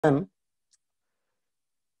then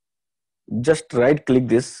just right click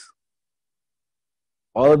this.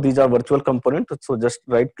 All these are virtual components, so just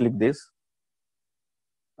right click this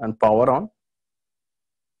and power on.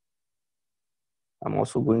 I'm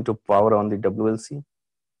also going to power on the WLC.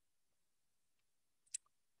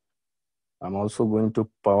 I'm also going to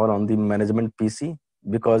power on the management PC,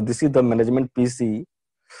 because this is the management PC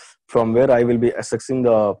from where I will be accessing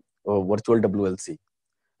the virtual WLC.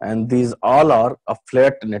 And these all are a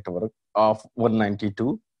flat network of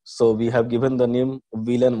 192. So we have given the name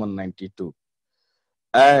VLAN 192.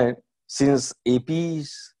 And since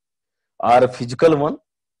APs are a physical one,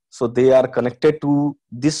 so they are connected to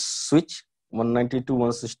this switch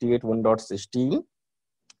 192.168.1.16.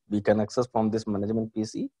 We can access from this management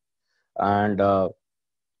PC, and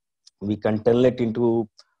we can tell it into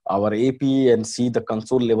our AP and see the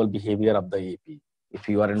console level behavior of the AP. If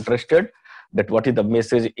you are interested that what is the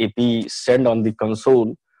message AP send on the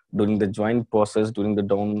console during the join process, during the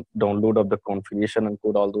download of the configuration and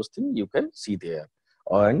code, all those things you can see there.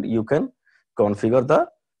 And you can configure the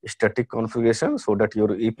static configuration so that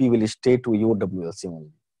your AP will stay to your WLC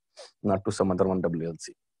only, not to some other one WLC.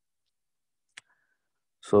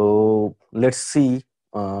 So let's see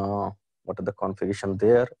what are the configuration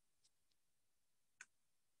there.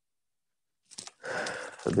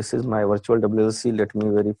 So this is my virtual WLC. Let me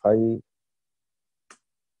verify.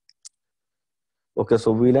 Okay,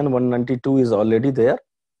 so VLAN 192 is already there.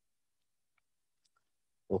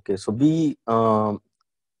 Okay, so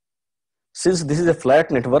since this is a flat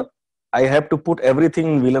network, I have to put everything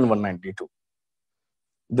in VLAN 192.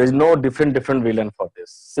 There is no different VLAN for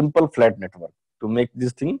this. Simple flat network to make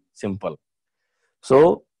this thing simple.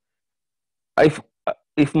 So if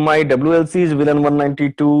my WLC is VLAN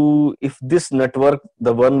 192, if this network,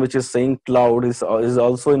 the one which is saying cloud, is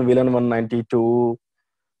also in VLAN 192,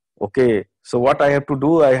 okay, so what I have to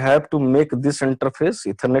do, I have to make this interface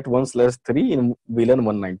Ethernet 1/3 in VLAN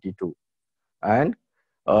 192. And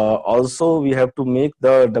also we have to make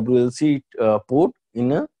the WLC port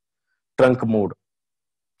in a trunk mode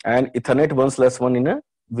and Ethernet 1/1 in a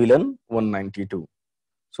VLAN 192.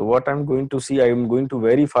 So what I'm going to see, I am going to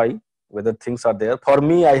verify whether things are there. For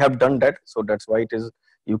me, I have done that. So that's why it is,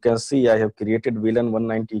 you can see I have created VLAN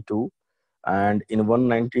 192, and in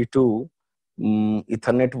 192,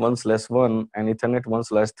 Ethernet 1/1 and Ethernet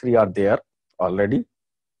 1/3 are there already.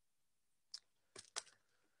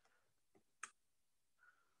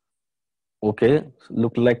 Okay,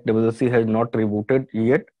 look like WLC has not rebooted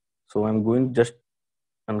yet. So I'm going just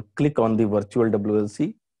and click on the virtual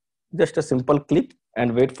WLC, just a simple click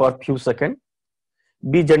and wait for a few seconds.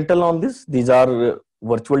 Be gentle on this. These are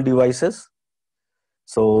virtual devices.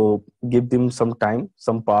 So give them some time,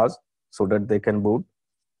 some pause so that they can boot.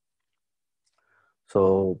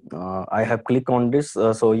 So I have clicked on this.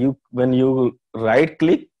 So when you right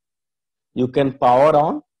click, you can power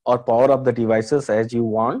on or power up the devices as you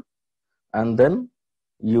want. And then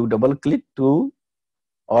you double click to,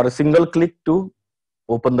 or a single click to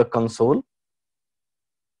open the console.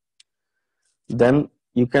 Then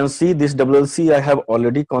you can see this WLC I have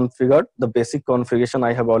already configured. The basic configuration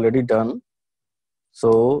I have already done.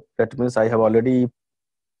 So that means I have already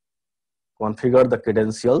configured the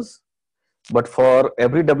credentials. But for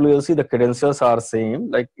every WLC, the credentials are same,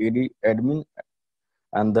 like admin,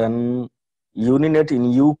 and then UniNet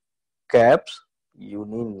in U caps,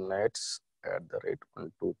 UniNets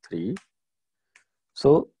 @123.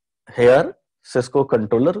 So here Cisco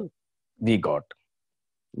controller we got.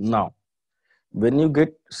 Now, when you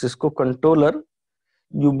get Cisco controller,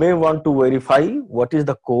 you may want to verify what is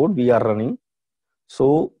the code we are running.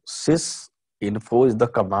 So sysinfo is the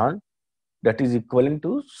command that is equivalent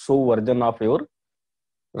to show version of your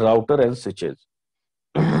router and switches.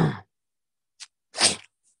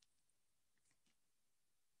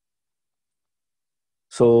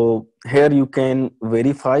 So here you can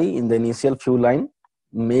verify in the initial few line,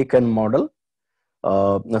 make and model.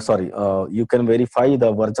 You can verify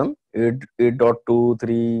the version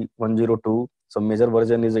 8.23102. So major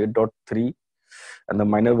version is 8.3 and the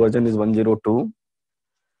minor version is 102.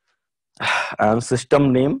 And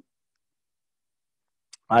system name,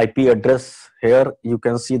 IP address, here you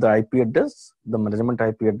can see the IP address, the management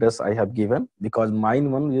IP address I have given, because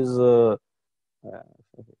mine one is, let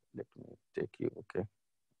me take you, okay.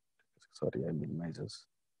 Sorry, I minimizes.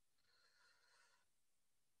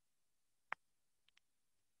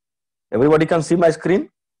 Everybody can see my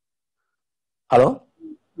screen? Hello?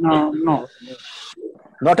 No.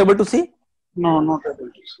 Not able to see? No, not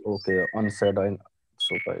able to see. Okay, unsaid,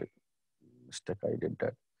 so by mistake I did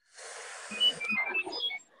that.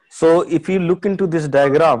 So if you look into this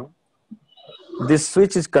diagram, this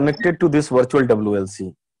switch is connected to this virtual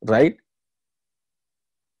WLC, right?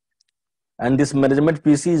 And this management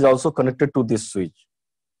PC is also connected to this switch.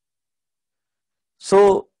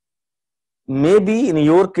 So maybe in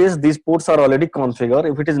your case, these ports are already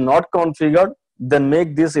configured. If it is not configured, then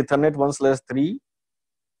make this Ethernet 1/3,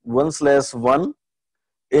 1/1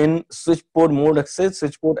 in switch port mode access,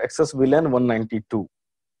 switch port access VLAN 192.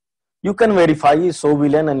 You can verify so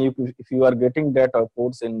VLAN, and if you are getting that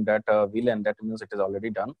ports in that VLAN, that means it is already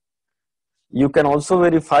done. You can also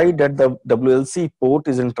verify that the WLC port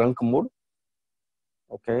is in trunk mode.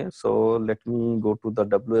 Okay, so let me go to the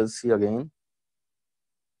WLC again.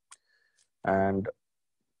 And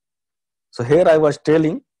so here I was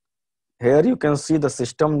telling, here you can see the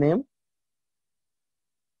system name.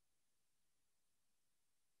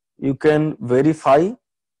 You can verify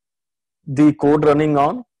the code running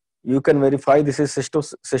on. You can verify this is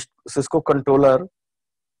Cisco controller,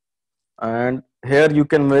 and here you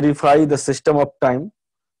can verify the system uptime.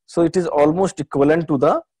 So it is almost equivalent to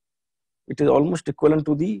the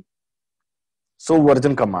show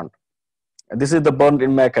version command. And this is the bound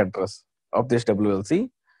in MAC address of this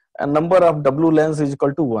WLC, and number of WLANs is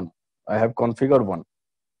equal to 1. I have configured 1.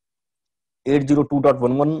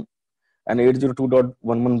 802.11 and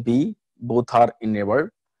 802.11b both are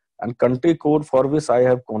enabled, and country code for which I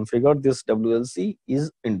have configured this WLC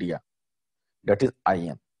is India, that is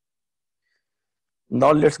IN.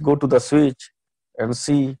 Now let's go to the switch and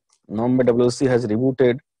see. Now my WLC has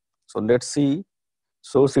rebooted. So let's see.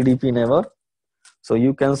 So CDP never. So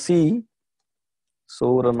you can see.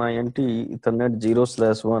 So run INT Ethernet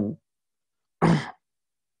 0/1.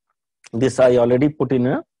 This I already put in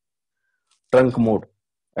a trunk mode,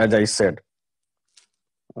 as I said.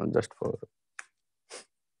 Just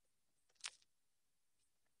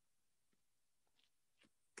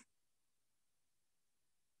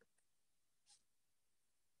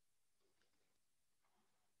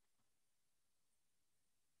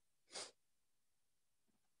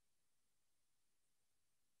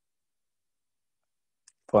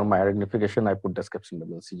for my identification, I put description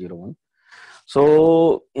WLC01.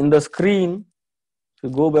 So in the screen, if you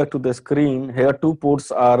go back to the screen, here two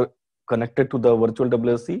ports are connected to the virtual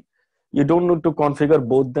WLC. You don't need to configure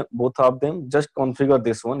both of them. Just configure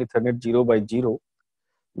this one, Ethernet 0/0.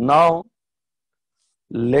 Now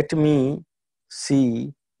let me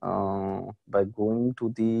see by going to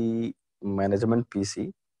the management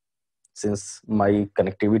PC. Since my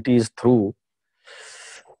connectivity is through,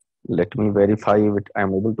 let me verify if I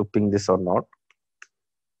am able to ping this or not.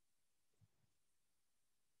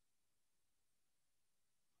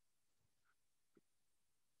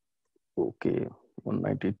 Okay,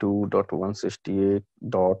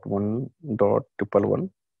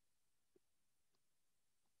 192.168.1.111.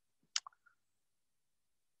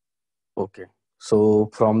 Okay, so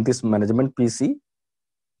from this management PC,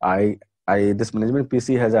 this management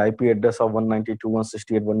PC has an IP address of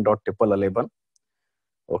 192.168.1.11.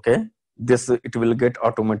 Okay, this it will get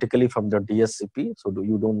automatically from the DSCP, so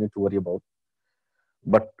you don't need to worry about.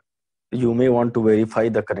 But you may want to verify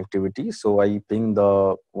the connectivity, so I ping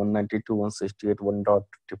the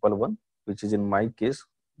 192.168.1.111, which is in my case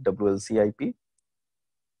WLC IP,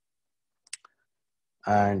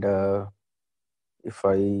 and if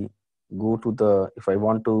I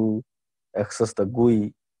want to access the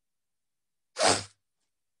GUI,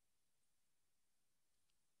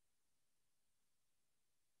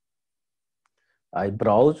 I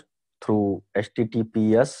browse through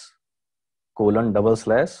https://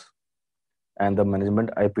 and the management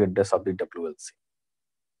IP address of the WLC.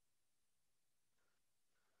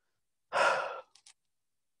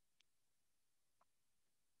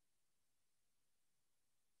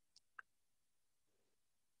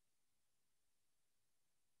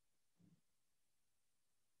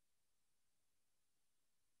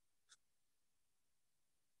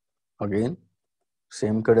 Again,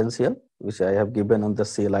 same credential which I have given on the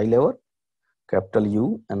CLI level, capital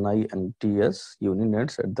UNINTS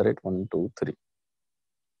UniNets @123.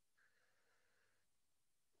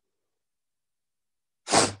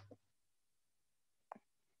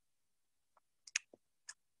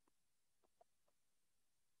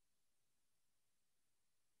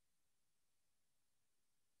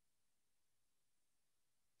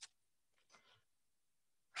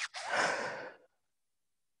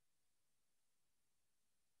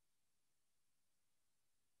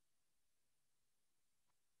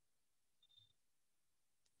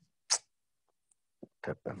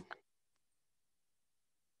 Happen.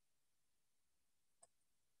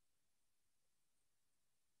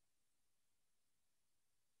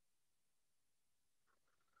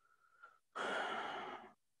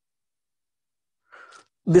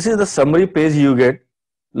 This is the summary page you get.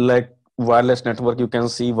 Like wireless network, you can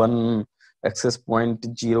see one access point,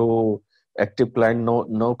 zero active client,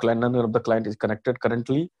 no client, none of the client is connected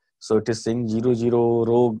currently. So it is saying 00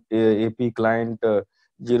 rogue AP client,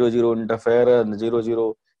 00 interferer, and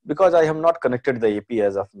 00, because I have not connected the AP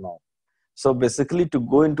as of now. So basically, to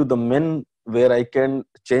go into the main where I can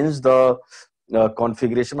change the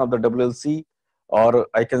configuration of the WLC, or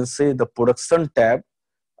I can say the production tab,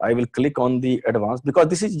 I will click on the advanced, because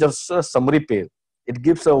this is just a summary page. It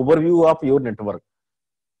gives an overview of your network.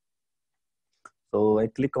 So I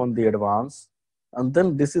click on the advanced, and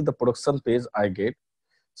then this is the production page I get.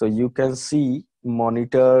 So you can see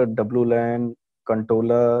monitor, WLAN,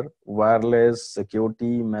 controller, wireless,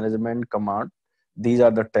 security, management, command. These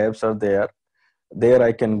are the tabs are there. There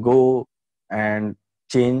I can go and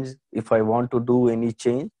change if I want to do any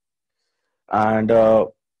change. And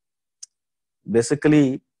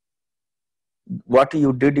basically, what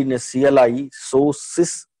you did in a CLI, so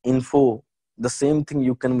sys info, the same thing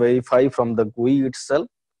you can verify from the GUI itself.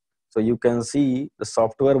 So you can see the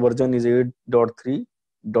software version is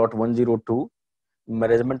 8.3.102.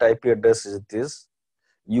 Management IP address is this.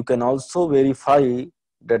 You can also verify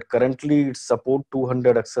that currently it support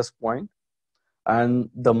 200 access point, and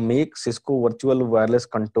the make Cisco Virtual Wireless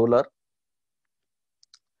Controller,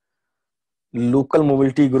 local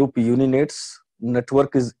mobility group UniNets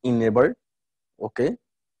network is enabled. Okay,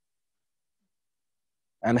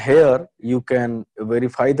 and here you can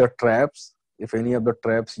verify the traps, if any of the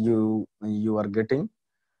traps you are getting,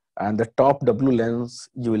 and the top WLANs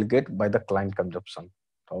you will get by the client consumption.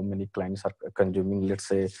 How many clients are consuming? Let's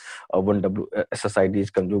say one SSID is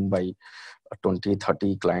consumed by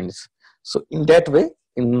 20-30 clients. So in that way,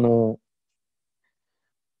 in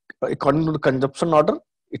according to the consumption order,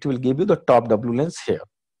 it will give you the top WLANs here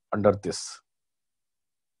under this.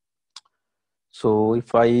 So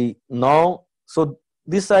if I now, so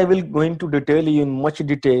this I will going to detail you in much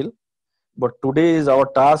detail, but today is our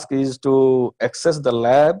task is to access the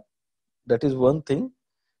lab. That is one thing.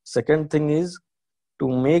 Second thing is to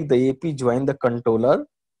make the AP join the controller,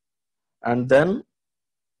 and then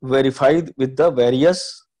verify with the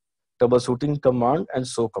various troubleshooting command and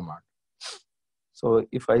show command. So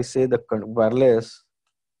if I say the wireless,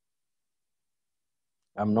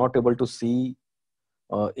 I'm not able to see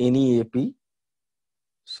any AP.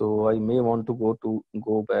 So I may want to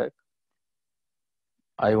go back.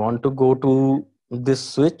 I want to go to this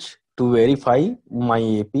switch to verify my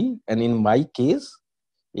AP, and in my case,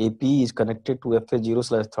 AP is connected to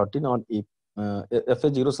FA0/13 on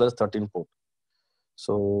FA0/13 port.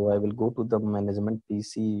 So I will go to the management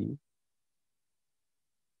PC.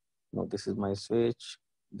 No, this is my switch.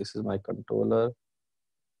 This is my controller.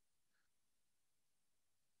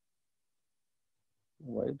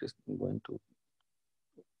 Why it is going to?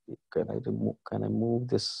 Can I remove? Can I move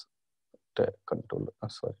this controller?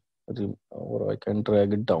 Sorry, or I can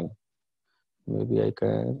drag it down. Maybe I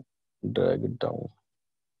can drag it down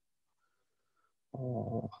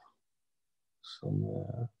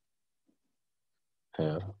somewhere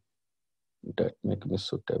here. That make me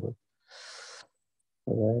suitable.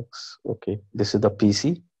 Rex. Okay, this is the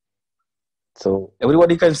PC. So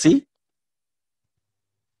everybody can see.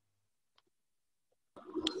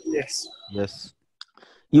 Yes. Yes.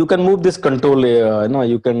 You can move this control.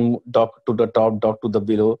 You can dock to the top, dock to the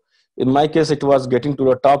below. In my case, it was getting to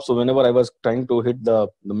the top. So whenever I was trying to hit the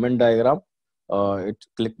main diagram, it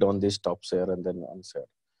clicked on these tops here and then on here.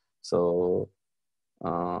 So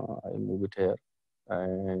I move it here,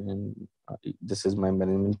 and this is my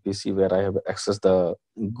management PC where I have accessed the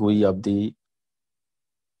GUI of the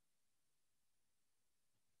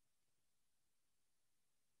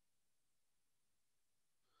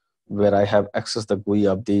GUI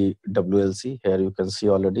of the WLC. Here you can see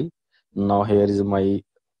already. Now here is my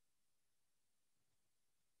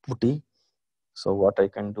putty. So what I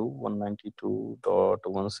can do,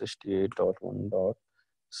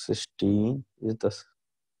 192.168.1.16 is the,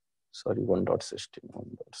 sorry, 1.16,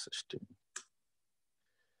 1.16.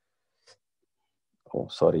 Oh,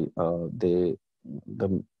 sorry,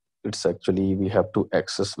 it's actually, we have to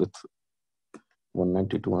access with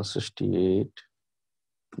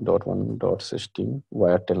 192.168.1.16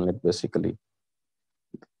 via telnet. Basically,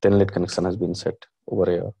 telnet connection has been set over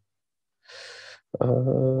here.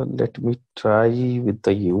 Let me try with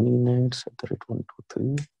the UniNets at the rate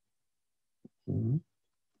 123.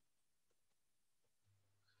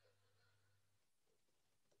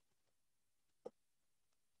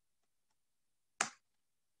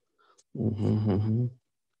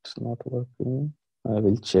 It's not working. I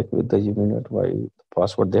will check with the UniNet why the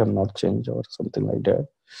password they have not changed or something like that.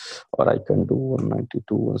 Or I can do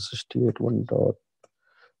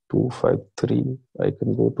 192.168.1.253. I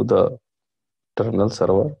can go to the terminal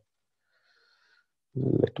server.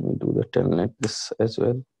 Let me do the telnet this as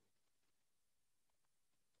well.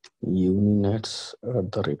 UniNets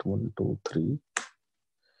at the rate 123.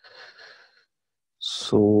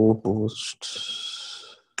 So host.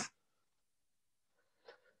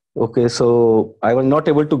 Okay, so I was not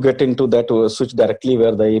able to get into that switch directly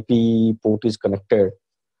where the AP port is connected.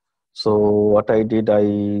 So what I did, I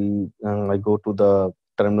go to the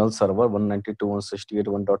terminal server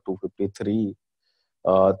 192.168.1.253.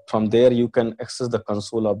 From there, you can access the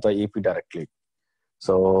console of the AP directly.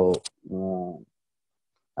 So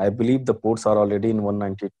I believe the ports are already in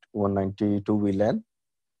 192 VLAN.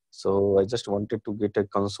 So I just wanted to get a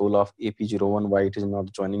console of AP01, why it is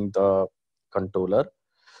not joining the controller.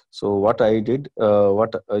 So what I did,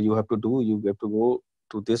 what you have to do, you have to go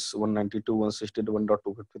to this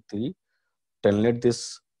 192.168.1.253, telnet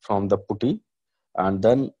this from the putty, and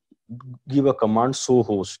then give a command show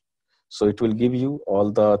host. So it will give you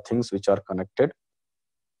all the things which are connected.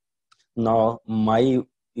 Now my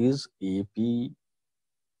is AP01.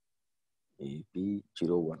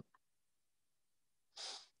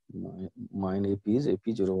 Mine AP is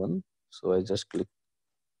AP01. So I just click.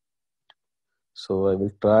 So I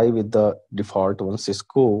will try with the default one,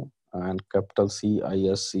 Cisco and capital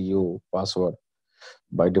CISCO password.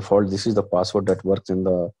 By default, this is the password that works in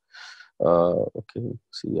the okay,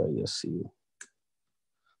 CISCO.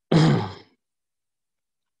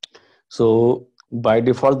 So by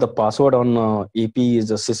default, the password on EP is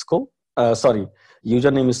a Cisco. Sorry,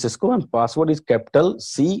 username is Cisco and password is capital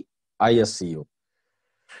CISCO.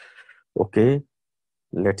 Okay,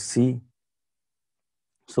 let's see.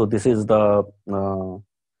 So this is the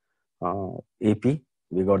AP.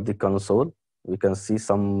 We got the console. We can see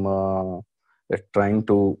some trying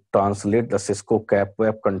to translate the Cisco Cap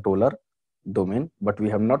Web Controller domain, but we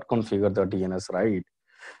have not configured the DNS right.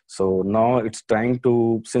 So now it's trying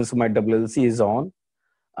to, since my WLC is on,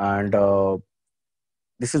 and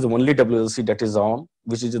this is only WLC that is on,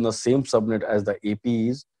 which is in the same subnet as the AP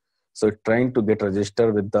is. So it's trying to get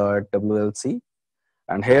registered with the WLC.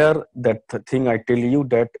 And here, that thing I tell you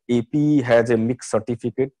that AP has a mixed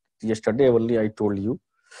certificate. Yesterday only I told you.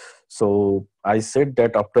 So I said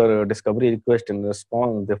that after discovery request and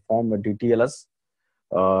response, they form a DTLS,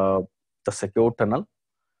 the secure tunnel.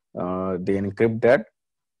 They encrypt that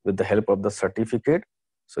with the help of the certificate.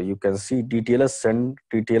 So you can see DTLS send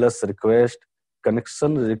DTLS request,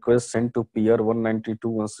 connection request sent to peer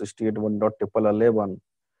 192.168.1.11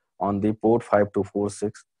 on the port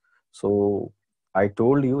 5246. So I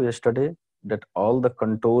told you yesterday that all the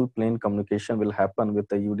control plane communication will happen with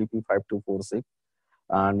the UDP 5246,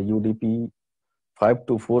 and UDP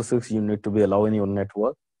 5246 you need to be allowed in your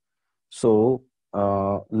network. So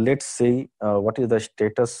let's say what is the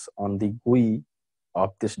status on the GUI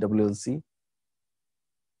of this WLC.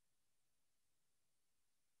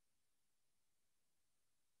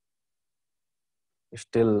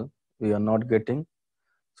 Still we are not getting.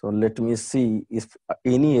 So let me see if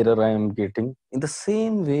any error I am getting. In the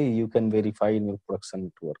same way you can verify in your production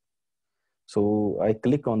network. So I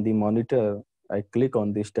click on the monitor, I click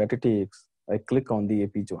on the statistics, I click on the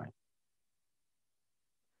AP join.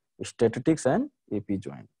 Statistics and AP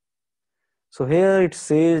join. So here it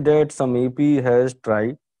says that some AP has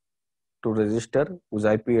tried to register whose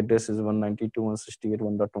IP address is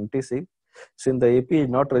 192.168.1.26. Since the AP is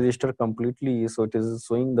not registered completely, so it is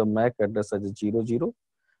showing the MAC address as a 00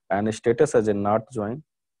 and a status as a not join.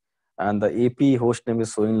 And the AP host name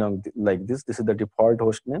is showing like this. This is the default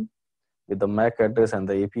host name with the MAC address and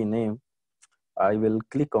the AP name. I will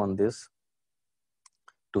click on this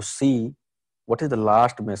to see what is the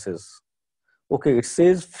last message. Okay, it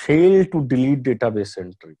says fail to delete database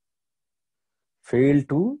entry. Fail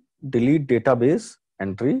to delete database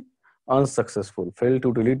entry, unsuccessful. Fail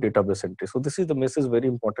to delete database entry. So this is the message, very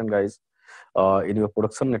important guys. In your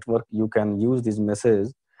production network, you can use this message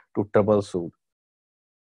to troubleshoot.